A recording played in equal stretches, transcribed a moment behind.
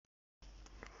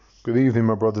Good evening,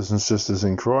 my brothers and sisters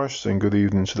in Christ, and good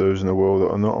evening to those in the world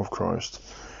that are not of Christ.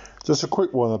 Just a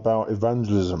quick one about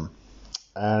evangelism.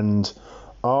 And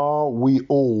are we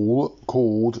all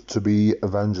called to be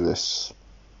evangelists?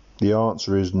 The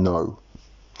answer is no.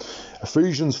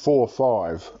 Ephesians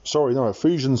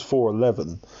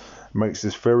 4:11 makes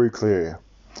this very clear.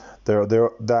 There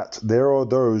are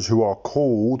those who are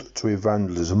called to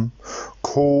evangelism,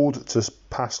 called to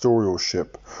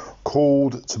pastoralship,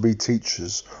 called to be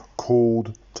teachers,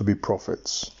 called to be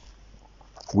prophets.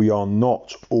 We are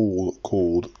not all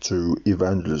called to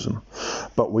evangelism,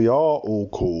 but we are all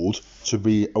called to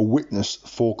be a witness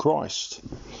for Christ.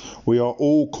 We are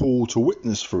all called to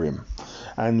witness for him.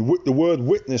 And the word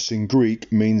witness in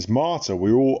Greek means martyr.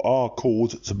 We all are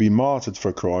called to be martyred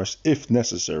for Christ, if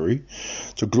necessary,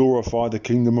 to glorify the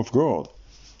kingdom of God.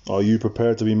 Are you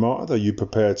prepared to be martyred? Are you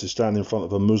prepared to stand in front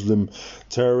of a Muslim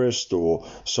terrorist or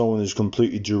someone who's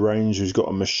completely deranged, who's got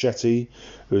a machete,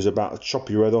 who's about to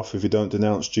chop your head off if you don't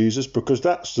denounce Jesus? Because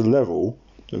that's the level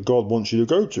that God wants you to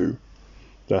go to.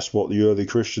 That's what the early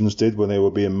Christians did when they were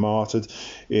being martyred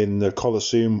in the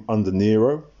Colosseum under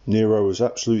Nero. Nero was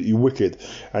absolutely wicked,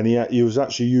 and he was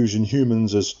actually using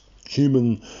humans as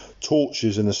human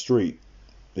torches in the street.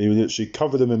 He would literally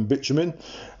cover them in bitumen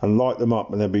and light them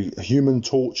up, and there'd be human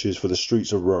torches for the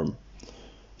streets of Rome.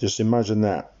 Just imagine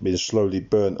that being slowly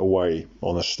burnt away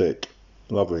on a stick.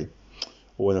 Lovely.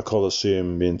 Or in a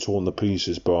Colosseum being torn to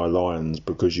pieces by lions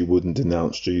because you wouldn't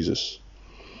denounce Jesus.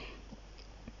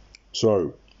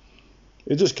 So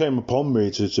it just came upon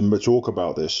me to talk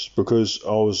about this because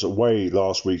I was away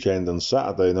last weekend on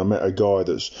Saturday, and I met a guy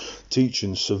that's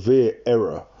teaching severe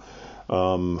error,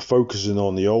 focusing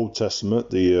on the Old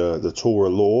Testament, the Torah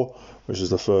law, which is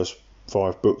the first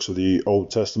 5 books of the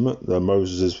Old Testament,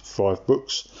 Moses' 5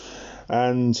 books.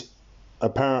 And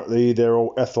apparently they're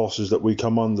all ethoses that we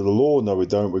come under the law. No, we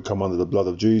don't. We come under the blood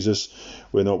of Jesus.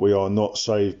 We are not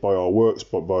saved by our works,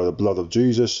 but by the blood of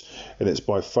Jesus. And it's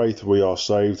by faith we are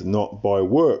saved, not by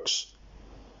works.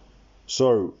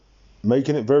 So,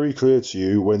 making it very clear to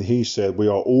you when he said we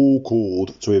are all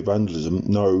called to evangelism,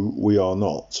 no, we are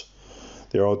not.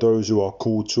 There are those who are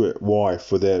called to it. Why?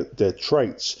 For their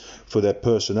traits, for their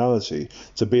personality.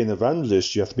 To be an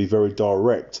evangelist, you have to be very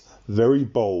direct, very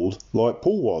bold, like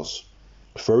Paul was.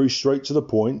 Very straight to the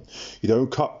point. You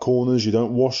don't cut corners. You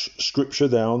don't wash scripture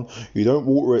down. You don't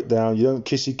water it down. You don't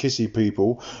kissy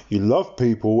people. You love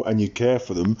people and you care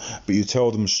for them, but you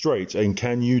tell them straight. And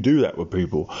can you do that with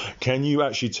people? Can you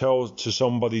actually tell to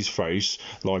somebody's face,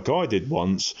 like I did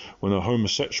once when a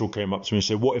homosexual came up to me and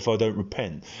said, "What if I don't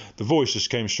repent?" The voice just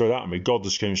came straight out of me. God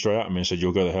just came straight out of me and said,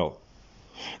 "You'll go to hell."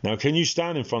 Now, can you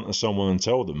stand in front of someone and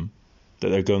tell them that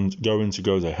they're going to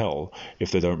go to hell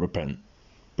if they don't repent?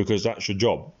 Because that's your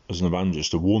job as an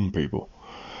evangelist, to warn people.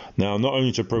 Now, not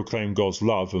only to proclaim God's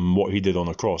love and what he did on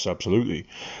the cross, absolutely,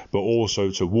 but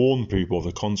also to warn people of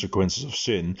the consequences of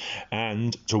sin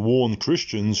and to warn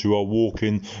Christians who are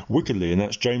walking wickedly. And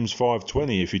that's James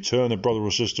 5:20. If you turn a brother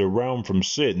or sister around from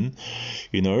sin,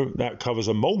 that covers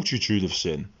a multitude of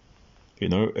sin,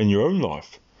 in your own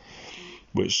life.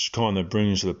 Which kind of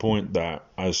brings to the point that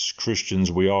as Christians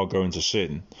we are going to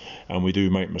sin and we do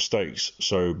make mistakes.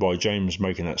 So by James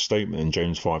making that statement in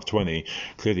James 5:20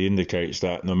 clearly indicates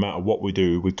that no matter what we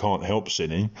do, we can't help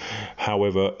sinning.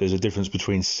 However, there's a difference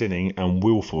between sinning and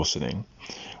willful sinning,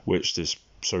 which this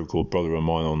so-called brother of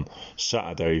mine on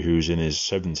Saturday, who's in his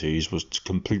 70s, was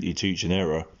completely teaching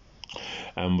error.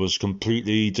 And was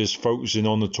completely just focusing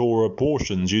on the Torah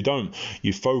portions. You don't.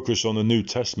 You focus on the New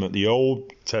Testament. The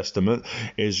Old Testament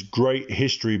is great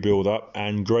history build-up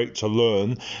and great to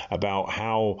learn about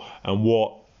how and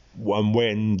what and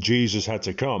when Jesus had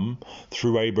to come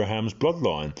through Abraham's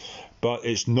bloodline. But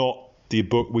it's not the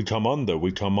book we come under.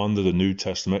 We come under the New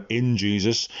Testament in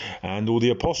Jesus and all the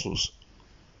apostles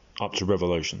up to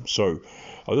Revelation. So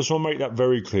I just want to make that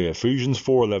very clear. Ephesians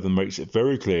 4:11 makes it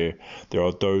very clear there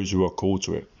are those who are called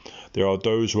to it. There are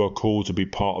those who are called to be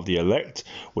part of the elect,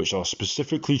 which are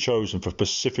specifically chosen for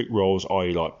specific roles,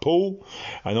 i.e. like Paul,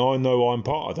 and I know I'm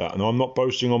part of that, and I'm not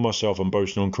boasting on myself, I'm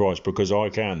boasting on Christ, because I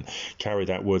can carry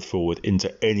that word forward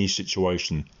into any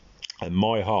situation. And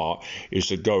my heart is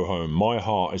to go home. My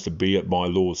heart is to be at my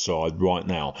Lord's side right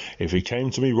now. If he came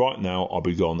to me right now, I'll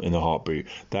be gone in a heartbeat.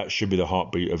 That should be the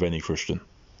heartbeat of any Christian,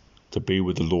 to be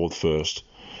with the Lord first.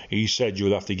 He said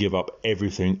you'll have to give up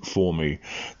everything for me.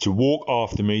 To walk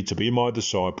after me, to be my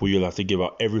disciple, you'll have to give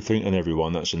up everything and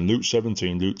everyone. That's in Luke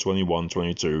 17, Luke 21,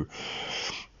 22.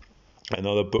 And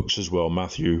other books as well,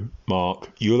 Matthew,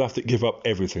 Mark. You'll have to give up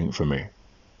everything for me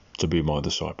to be my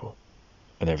disciple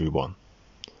and everyone.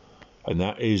 And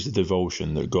that is the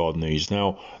devotion that God needs.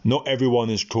 Now, not everyone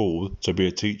is called to be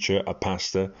a teacher, a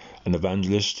pastor, an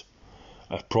evangelist,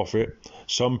 a prophet.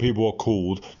 Some people are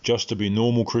called just to be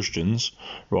normal Christians,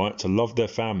 right? To love their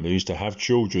families, to have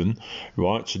children,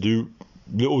 right? To do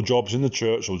little jobs in the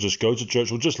church, or just go to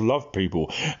church, or just love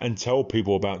people and tell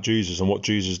people about Jesus and what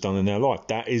Jesus has done in their life.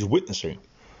 That is witnessing,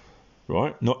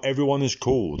 right? Not everyone is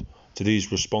called to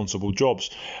these responsible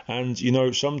jobs. And, you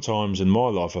know, sometimes in my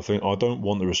life, I think I don't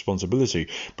want the responsibility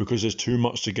because there's too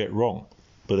much to get wrong.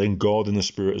 But then God in the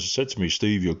Spirit has said to me,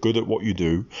 Steve, you're good at what you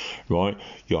do, right?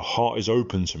 Your heart is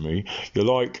open to me. You're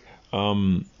like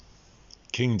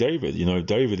King David. You know,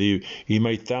 David, he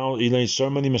made so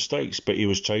many mistakes, but he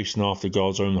was chasing after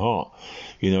God's own heart.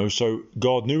 You know, so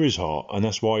God knew his heart, and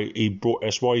that's why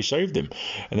he saved him,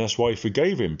 and that's why he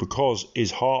forgave him, because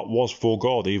his heart was for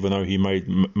God, even though he made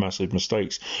massive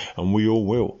mistakes, and we all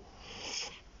will.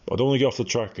 I don't want to get off the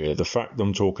track here. The fact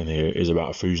I'm talking here is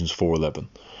about Ephesians 4:11,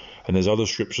 and there's other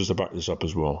scriptures to back this up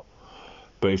as well.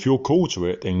 But if you're called to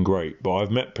it, then great. But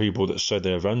I've met people that said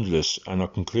they're evangelists, and I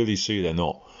can clearly see they're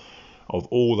not. Of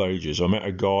all ages. I met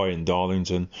a guy in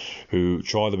Darlington who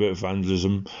tried a bit of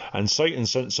evangelism, and Satan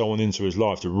sent someone into his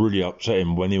life to really upset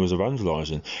him when he was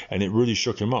evangelizing, and it really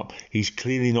shook him up. He's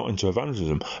clearly not into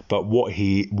evangelism, but what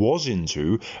he was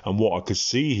into, and what I could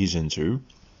see he's into,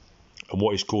 and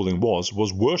what his calling was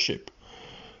worship.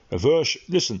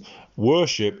 Listen,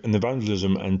 worship and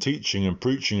evangelism and teaching and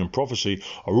preaching and prophecy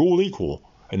are all equal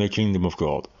in the kingdom of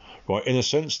God, right? In a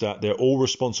sense that they're all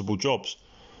responsible jobs.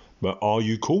 But are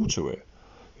you called to it?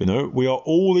 You know, we are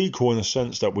all equal in the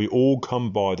sense that we all come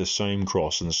by the same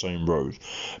cross and the same road.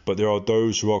 But there are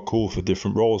those who are called for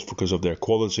different roles because of their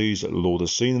qualities that the Lord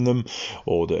has seen in them,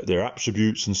 or their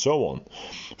attributes and so on.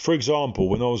 For example,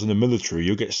 when I was in the military,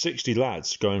 you'll get 60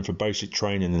 lads going for basic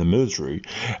training in the military,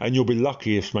 and you'll be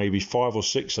lucky if maybe 5 or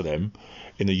 6 of them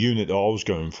in the unit that I was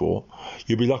going for,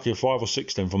 you'll be lucky if 5 or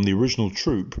 6 of them from the original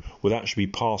troop would actually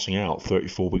be passing out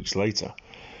 34 weeks later.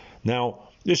 Now,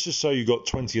 let's just say you've got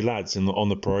 20 lads on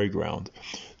the parade ground.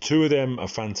 2 of them are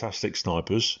fantastic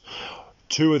snipers.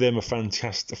 2 of them are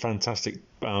fantastic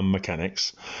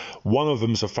mechanics. 1 of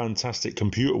them's a fantastic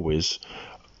computer whiz.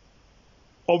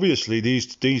 Obviously,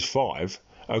 these 5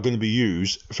 are going to be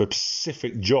used for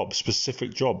specific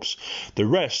jobs. The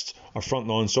rest are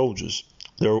frontline soldiers.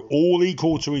 They're all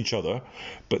equal to each other,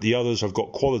 but the others have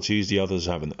got qualities the others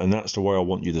haven't, and that's the way I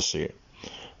want you to see it.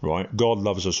 Right? God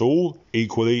loves us all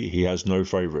equally. He has no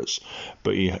favourites,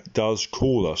 but he does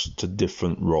call us to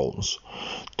different roles.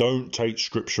 Don't take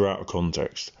scripture out of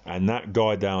context. And that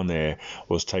guy down there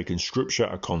was taking scripture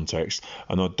out of context,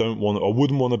 and I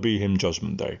wouldn't want to be him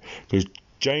judgment day, because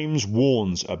James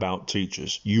warns about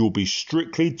teachers. You will be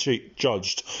strictly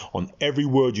judged on every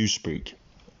word you speak.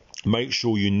 Make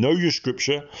sure you know your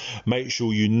scripture. Make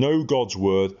sure you know God's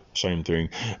word. Same thing.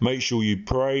 Make sure you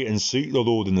pray and seek the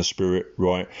Lord in the Spirit,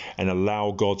 right? And allow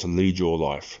God to lead your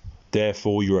life.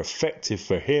 Therefore, you're effective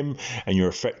for him and you're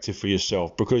effective for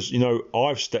yourself. Because, you know,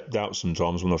 I've stepped out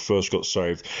sometimes when I first got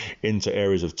saved into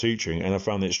areas of teaching, and I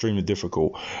found it extremely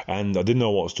difficult. And I didn't know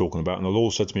what I was talking about. And the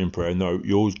Lord said to me in prayer, no,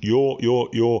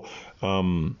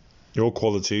 your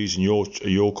qualities and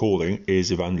your calling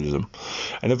is evangelism.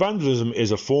 And evangelism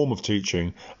is a form of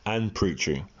teaching and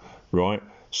preaching, right?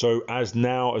 So as an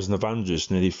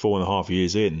evangelist, nearly 4.5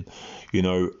 years in, you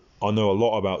know, I know a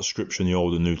lot about scripture in the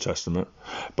Old and New Testament,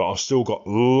 but I've still got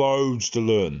loads to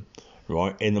learn,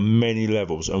 right, in many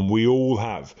levels, and we all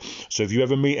have. So if you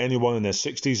ever meet anyone in their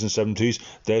 60s and 70s,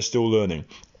 they're still learning.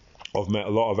 I've met a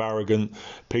lot of arrogant,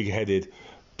 pig-headed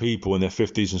people in their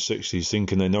 50s and 60s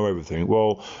thinking they know everything.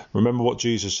 Well, remember what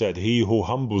Jesus said, he who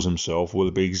humbles himself will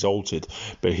be exalted,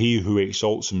 but he who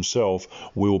exalts himself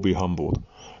will be humbled.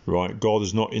 Right? God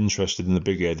is not interested in the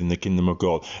big head in the kingdom of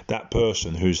God. That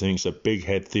person who thinks a big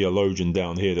head theologian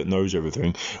down here that knows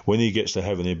everything, when he gets to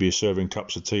heaven, he'll be serving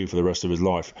cups of tea for the rest of his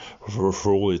life,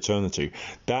 for all eternity.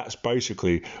 That's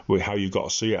basically how you've got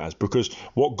to see it as, because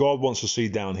what God wants to see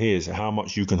down here is how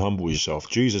much you can humble yourself.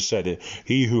 Jesus said it,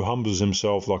 he who humbles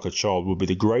himself like a child will be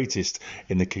the greatest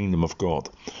in the kingdom of God.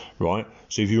 Right?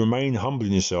 So if you remain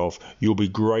humbling yourself, you'll be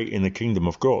great in the kingdom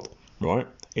of God. Right?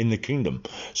 In the kingdom.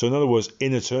 So in other words,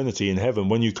 in eternity in heaven,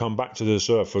 when you come back to this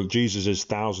earth for Jesus'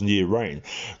 1,000-year reign,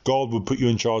 God will put you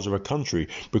in charge of a country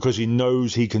because he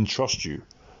knows he can trust you,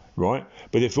 right?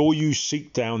 But if all you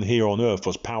seek down here on earth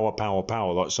was power,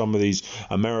 like some of these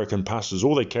American pastors,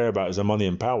 all they care about is their money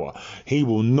and power, he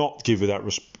will not give you that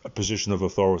position of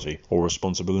authority or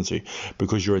responsibility,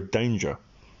 because you're a danger,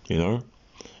 you know?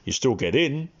 You still get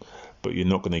in, but you're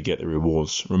not going to get the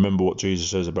rewards. Remember what Jesus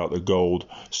says about the gold,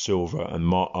 silver, and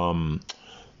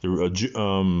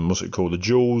what's it called? The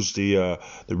jewels, the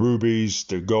rubies,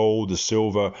 the gold, the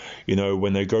silver.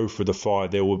 When they go through the fire,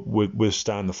 they will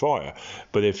withstand the fire.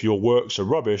 But if your works are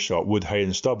rubbish, like wood, hay,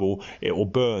 and stubble, it will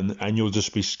burn, and you'll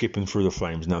just be skipping through the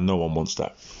flames. Now, no one wants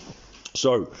that.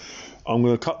 So, I'm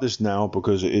going to cut this now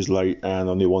because it is late, and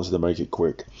I only wanted to make it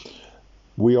quick.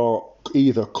 We are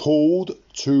either called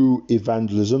to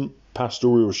evangelism,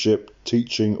 pastoralship,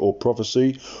 teaching, or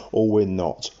prophecy, or we're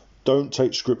not. Don't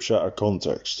take scripture out of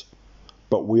context.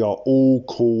 But we are all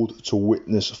called to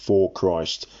witness for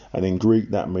Christ. And in Greek,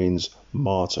 that means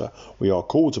martyr. We are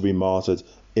called to be martyred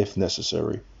if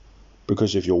necessary.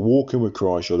 Because if you're walking with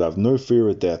Christ, you'll have no fear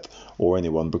of death or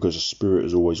anyone, because the Spirit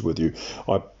is always with you.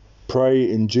 I pray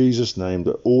in Jesus' name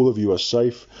that all of you are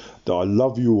safe, that I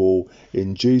love you all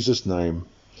in Jesus' name.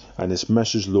 And this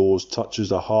message, Lord, touches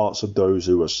the hearts of those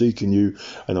who are seeking you.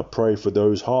 And I pray for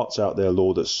those hearts out there,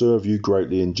 Lord, that serve you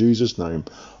greatly in Jesus' name.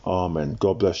 Amen.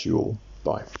 God bless you all.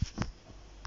 Bye.